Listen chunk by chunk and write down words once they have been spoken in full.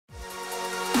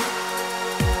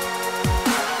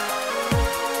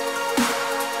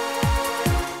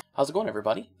How's it going,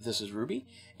 everybody? This is Ruby,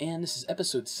 and this is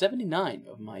episode 79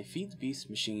 of my Feed the Beast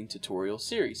machine tutorial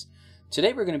series.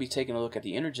 Today we're going to be taking a look at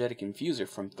the energetic infuser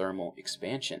from thermal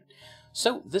expansion.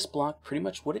 So this block, pretty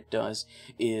much what it does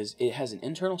is it has an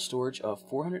internal storage of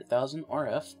 400,000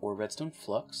 RF or redstone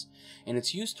flux, and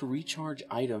it's used to recharge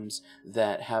items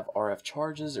that have RF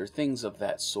charges or things of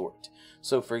that sort.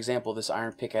 So for example, this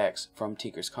iron pickaxe from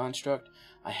Tinker's Construct,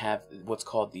 I have what's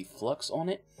called the flux on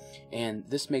it, and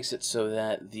this makes it so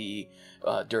that the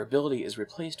durability is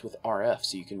replaced with RF,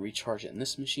 so you can recharge it in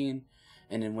this machine.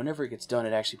 And then whenever it gets done,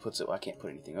 it actually puts it, well, I can't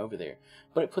put anything over there,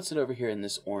 but it puts it over here in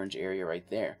this orange area right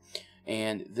there.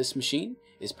 And this machine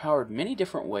is powered many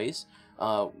different ways.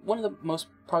 One of the most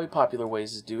probably popular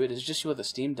ways to do it is just with a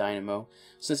steam dynamo.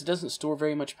 Since it doesn't store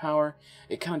very much power,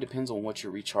 it kind of depends on what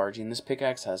you're recharging. This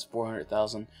pickaxe has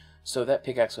 400,000, so that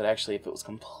pickaxe would actually, if it was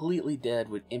completely dead,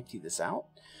 would empty this out.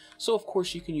 So of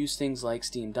course you can use things like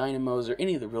steam dynamos or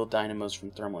any of the real dynamos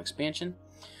from thermal expansion.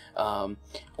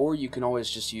 Or you can always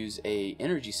just use a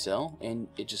energy cell and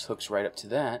it just hooks right up to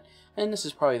that, and this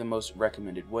is probably the most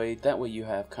recommended way. That way you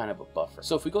have kind of a buffer.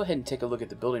 So if we go ahead and take a look at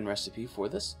the building recipe for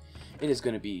this, it is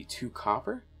going to be 2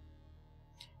 copper,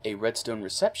 a redstone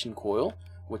reception coil,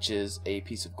 which is a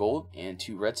piece of gold, and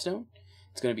 2 redstone.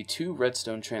 It's going to be 2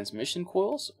 redstone transmission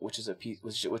coils, which is a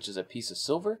piece of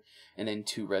silver, and then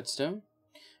 2 redstone,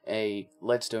 a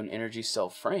leadstone energy cell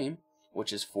frame,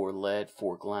 which is 4 lead,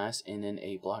 4 glass, and then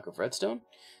a block of redstone.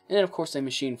 And then of course a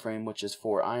machine frame, which is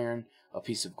 4 iron, a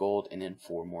piece of gold, and then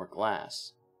 4 more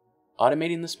glass.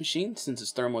 Automating this machine, since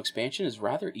it's thermal expansion, is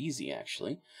rather easy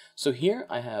actually. So here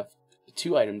I have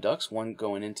 2 item ducts, one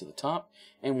going into the top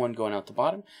and one going out the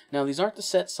bottom. Now these aren't the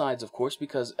set sides, of course,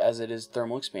 because as it is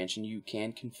thermal expansion, you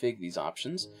can configure these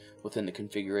options within the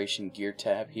configuration gear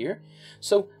tab here.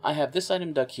 So I have this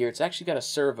item duct here. It's actually got a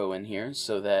servo in here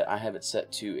so that I have it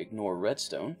set to ignore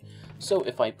redstone. So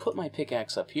if I put my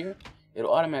pickaxe up here,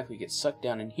 it'll automatically get sucked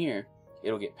down in here.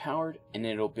 It'll get powered, and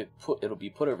then it'll be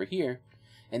put over here,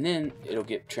 and then it'll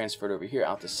get transferred over here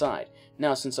out the side.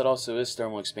 Now, since it also is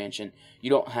thermal expansion, you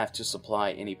don't have to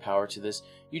supply any power to this.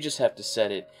 You just have to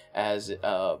set it as,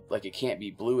 like it can't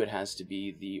be blue, it has to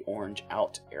be the orange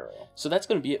out arrow. So that's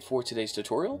going to be it for today's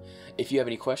tutorial. If you have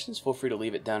any questions, feel free to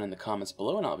leave it down in the comments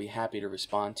below, and I'll be happy to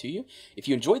respond to you. If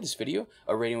you enjoyed this video,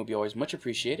 a rating would be always much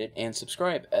appreciated, and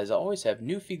subscribe, as I always have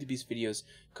new Feed the Beast videos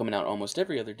coming out almost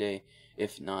every other day,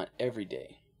 if not every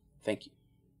day. Thank you.